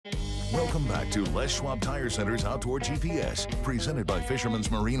Welcome back to Les Schwab Tire Center's Outdoor GPS, presented by Fisherman's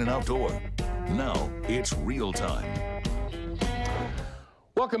Marine and Outdoor. Now, it's real time.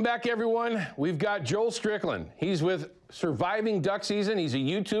 Welcome back, everyone. We've got Joel Strickland. He's with Surviving Duck Season. He's a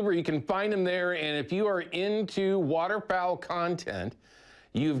YouTuber. You can find him there. And if you are into waterfowl content,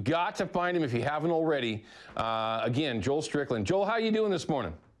 you've got to find him if you haven't already. Again, Joel Strickland. Joel, how are you doing this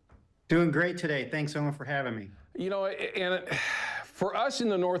morning? Doing great today. Thanks so much for having me. You know, and for us in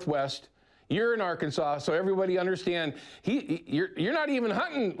the Northwest, you're in Arkansas, so everybody understand, you're not even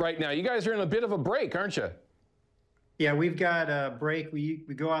hunting right now. You guys are in a bit of a break, aren't you? Yeah, we've got a break. We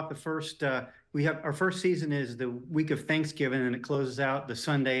go out the first, we have our first season is the week of Thanksgiving, and it closes out the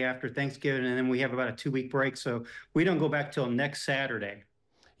Sunday after Thanksgiving, and then we have about a 2-week break, so we don't go back till next Saturday.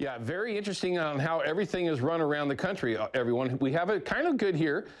 Yeah, very interesting on how everything is run around the country, everyone. We have it kind of good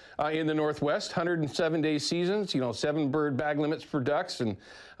here in the Northwest, 107-day seasons, 7 bird bag limits for ducks. And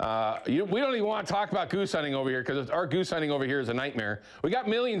we don't even want to talk about goose hunting over here because our goose hunting over here is a nightmare. We got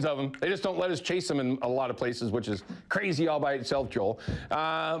millions of them. They just don't let us chase them in a lot of places, which is crazy all by itself, Joel.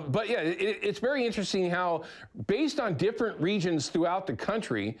 But yeah, it's very interesting how based on different regions throughout the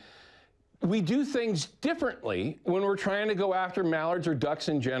country, we do things differently when we're trying to go after mallards or ducks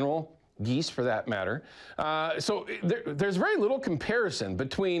in general, geese for that matter. So there's very little comparison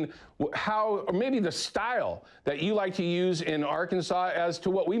between how, or maybe the style that you like to use in Arkansas as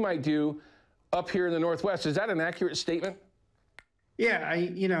to what we might do up here in the Northwest. Is that an accurate statement? Yeah,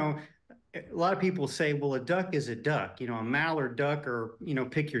 a lot of people say, well, a duck is a duck, a mallard duck or,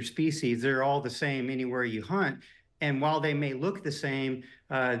 pick your species. They're all the same anywhere you hunt. And while they may look the same,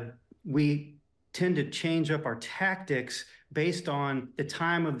 we tend to change up our tactics based on the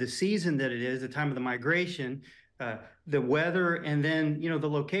time of the season that it is, the time of the migration, the weather, and then, the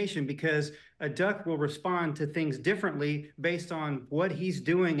location, because a duck will respond to things differently based on what he's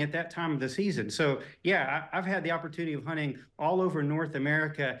doing at that time of the season. So, yeah, I've had the opportunity of hunting all over North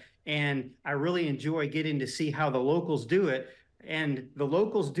America, and I really enjoy getting to see how the locals do it. And the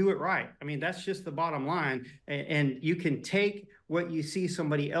locals do it right. I mean, that's just the bottom line. And you can take what you see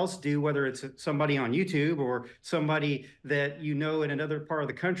somebody else do, whether it's somebody on YouTube or somebody that in another part of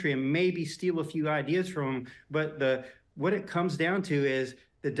the country, and maybe steal a few ideas from them. But what it comes down to is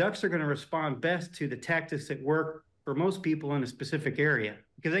the ducks are going to respond best to the tactics that work for most people in a specific area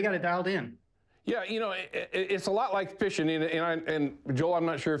because they got it dialed in. Yeah, it's a lot like fishing, and Joel, I'm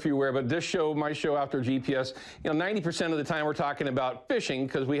not sure if you're aware, but this show, my show, Outdoor GPS, 90% of the time we're talking about fishing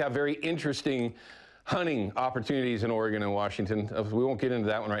because we have very interesting hunting opportunities in Oregon and Washington. We won't get into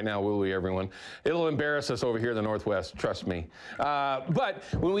that one right now, will we, everyone? It'll embarrass us over here in the Northwest, trust me. But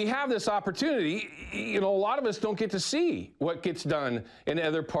when we have this opportunity, a lot of us don't get to see what gets done in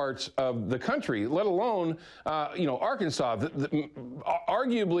other parts of the country, let alone, Arkansas,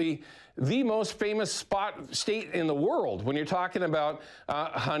 arguably the most famous state in the world when you're talking about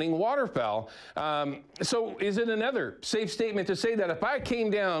hunting waterfowl. So is it another safe statement to say that if I came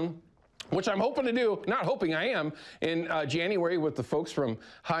down, which I'm hoping to do, not hoping, I am, in January with the folks from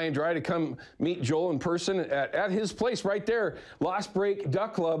High and Dry to come meet Joel in person at his place right there, Lost Break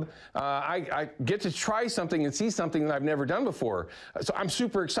Duck Club. I get to try something and see something that I've never done before. So I'm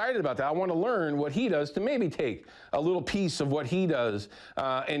super excited about that. I want to learn what he does to maybe take a little piece of what he does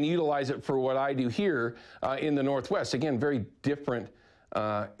and utilize it for what I do here in the Northwest. Again, very different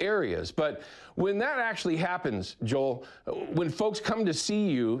areas. But when that actually happens, Joel, when folks come to see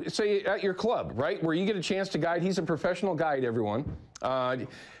you, say at your club, right, where you get a chance to guide, he's a professional guide, everyone.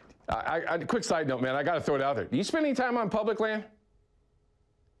 Quick side note, man, I got to throw it out there. Do you spend any time on public land?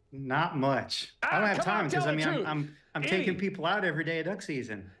 Not much. I don't have time because I'm taking people out every day of duck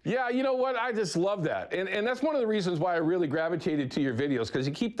season. Yeah, you know what? I just love that. And that's one of the reasons why I really gravitated to your videos, because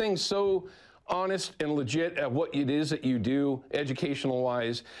you keep things so honest and legit at what it is that you do educational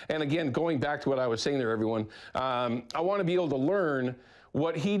wise. And again, going back to what I was saying there, everyone, I want to be able to learn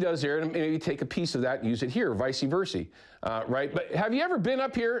what he does there and maybe take a piece of that and use it here, vice versa, right? But have you ever been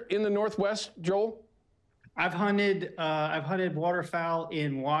up here in the Northwest, Joel? I've hunted waterfowl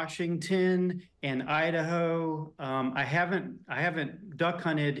in Washington and Idaho. I haven't duck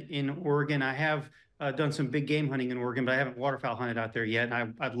hunted in Oregon. I have done some big game hunting in Oregon, but I haven't waterfowl hunted out there yet,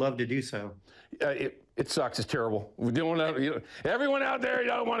 and I'd love to do so. It sucks. It's terrible. We don't want to, everyone out there, you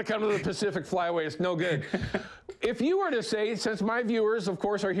don't want to come to the Pacific Flyway. It's no good. If you were to say, since my viewers, of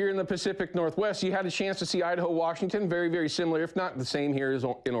course, are here in the Pacific Northwest, you had a chance to see Idaho, Washington, very, very similar, if not the same here as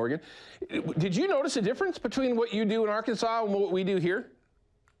in Oregon. Did you notice a difference between what you do in Arkansas and what we do here?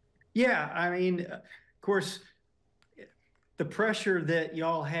 Yeah, I mean, of course, the pressure that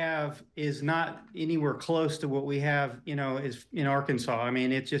y'all have is not anywhere close to what we have, is in Arkansas. I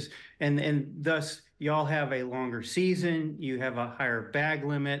mean, it's just, and thus y'all have a longer season, you have a higher bag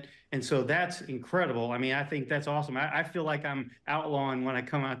limit. And so that's incredible. I mean, I think that's awesome. I feel like I'm outlawing when I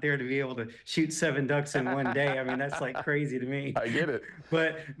come out there to be able to shoot 7 ducks in one day. I mean, that's like crazy to me. I get it.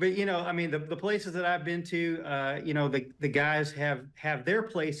 But I mean, the places that I've been to, the guys have their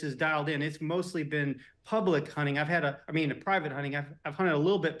places dialed in. It's mostly been public hunting. Private hunting. I've hunted a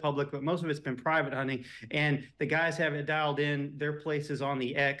little bit public, but most of it's been private hunting. And the guys have it dialed in. Their places on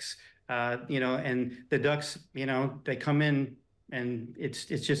the X, and the ducks, they come in. And it's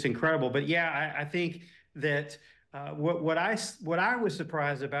just incredible. But yeah, I think that what I was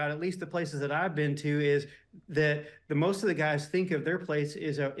surprised about, at least the places that I've been to, is that most of the guys think of their place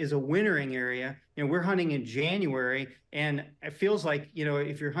is a wintering area. We're hunting in January, and it feels like,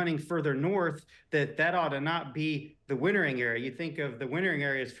 if you're hunting further north, that ought to not be the wintering area. You think of the wintering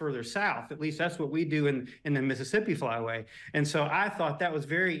area as further south. At least that's what we do in the Mississippi Flyway. And so I thought that was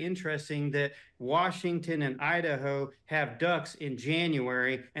very interesting that Washington and Idaho have ducks in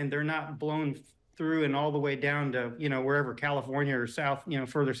January, and they're not blown through and all the way down to, wherever, California or south,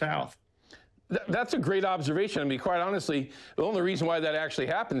 further south. That's a great observation. I mean, quite honestly, the only reason why that actually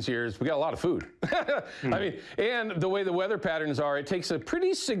happens here is we got a lot of food. I mean, and the way the weather patterns are, it takes a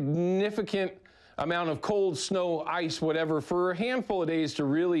pretty significant amount of cold, snow, ice, whatever, for a handful of days to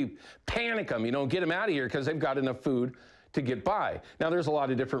really panic them, get them out of here because they've got enough food to get by. Now, there's a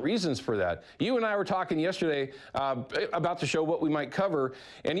lot of different reasons for that. You and I were talking yesterday about the show, what we might cover,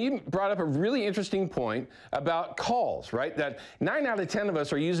 and you brought up a really interesting point about calls, right? That 9 out of 10 of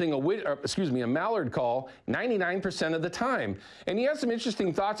us are using a mallard call 99% of the time. And you had some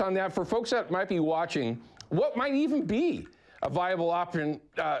interesting thoughts on that for folks that might be watching. What might even be a viable option,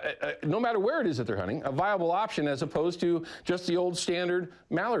 no matter where it is that they're hunting, a viable option as opposed to just the old standard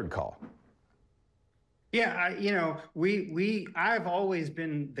mallard call? Yeah, I've always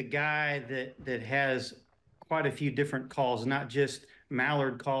been the guy that has quite a few different calls, not just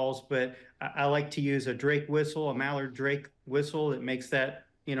mallard calls, but I like to use a drake whistle, a mallard drake whistle that makes that,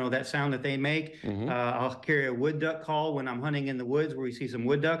 that sound that they make. I'll carry a wood duck call when I'm hunting in the woods where you see some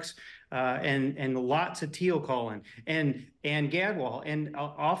wood ducks, and lots of teal calling and gadwall. And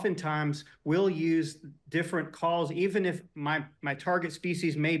oftentimes we'll use different calls, even if my target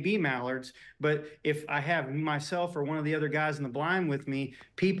species may be mallards. But if I have myself or one of the other guys in the blind with me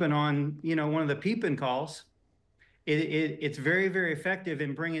peeping on, one of the peeping calls, it's very, very effective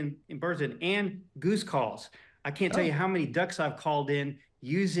in bringing birds in. And goose calls. I can't tell you how many ducks I've called in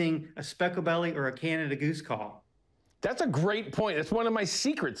using a specklebelly or a Canada goose call. That's a great point. It's one of my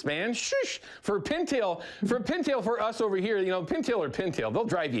secrets, man. Shush. For pintail, for us over here, pintail or pintail, they'll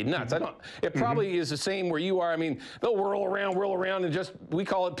drive you nuts. It probably is the same where you are. I mean, they'll whirl around, and we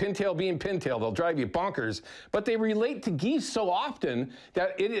call it pintail being pintail. They'll drive you bonkers. But they relate to geese so often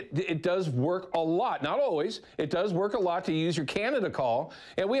that it does work a lot. Not always. It does work a lot to use your Canada call.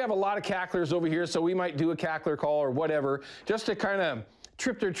 And we have a lot of cacklers over here, so we might do a cackler call or whatever, just to kind of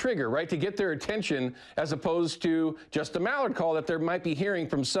trip their trigger, right, to get their attention, as opposed to just a mallard call that they might be hearing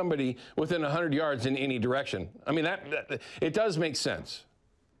from somebody within 100 yards in any direction. I mean, it does make sense.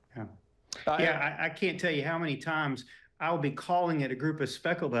 Yeah, I can't tell you how many times I'll be calling at a group of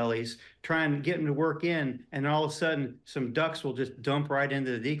specklebellies, trying to get them to work in, and all of a sudden some ducks will just dump right into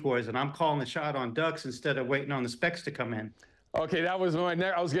the decoys, and I'm calling the shot on ducks instead of waiting on the specks to come in. Okay, that was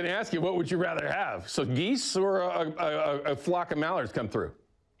I was going to ask you, what would you rather have? So geese or a flock of mallards come through?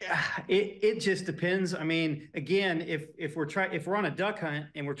 It just depends. I mean, again, if we're on a duck hunt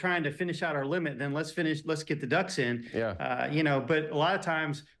and we're trying to finish out our limit, then let's get the ducks in. Yeah. But a lot of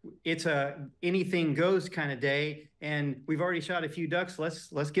times it's a anything goes kind of day, and we've already shot a few ducks.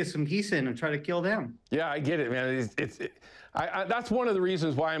 Let's get some geese in and try to kill them. Yeah, I get it, man. That's one of the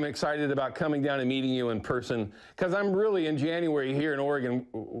reasons why I'm excited about coming down and meeting you in person, because I'm really in January here in Oregon,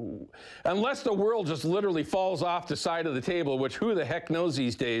 unless the world just literally falls off the side of the table, which who the heck knows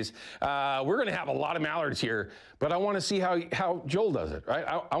these days, we're going to have a lot of mallards here. But I want to see how Joel does it, right?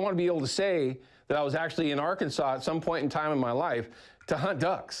 I want to be able to say that I was actually in Arkansas at some point in time in my life to hunt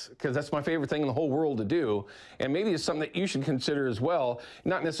ducks, because that's my favorite thing in the whole world to do. And maybe it's something that you should consider as well,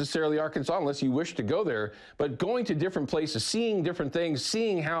 not necessarily Arkansas unless you wish to go there, but going to different places, seeing different things,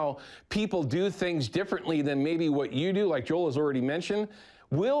 seeing how people do things differently than maybe what you do, like Joel has already mentioned,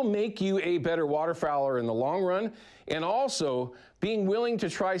 will make you a better waterfowler in the long run. And also being willing to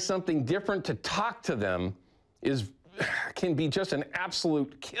try something different to talk to them is can be just an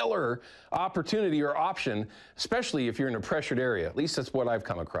absolute killer opportunity or option, especially if you're in a pressured area. At least that's what I've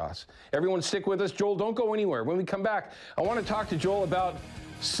come across. Everyone stick with us. Joel, don't go anywhere. When we come back, I want to talk to Joel about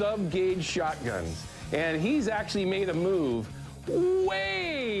sub-gauge shotguns. And he's actually made a move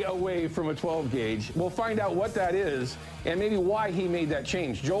way away from a 12 gauge. We'll find out what that is and maybe why he made that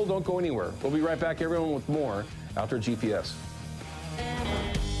change. Joel, don't go anywhere. We'll be right back, everyone, with more Outdoor GPS.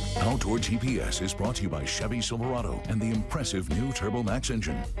 Outdoor GPS is brought to you by Chevy Silverado and the impressive new Turbo Max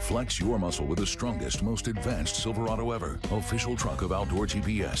engine. Flex your muscle with the strongest, most advanced Silverado ever. Official truck of Outdoor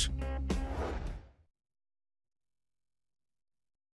GPS.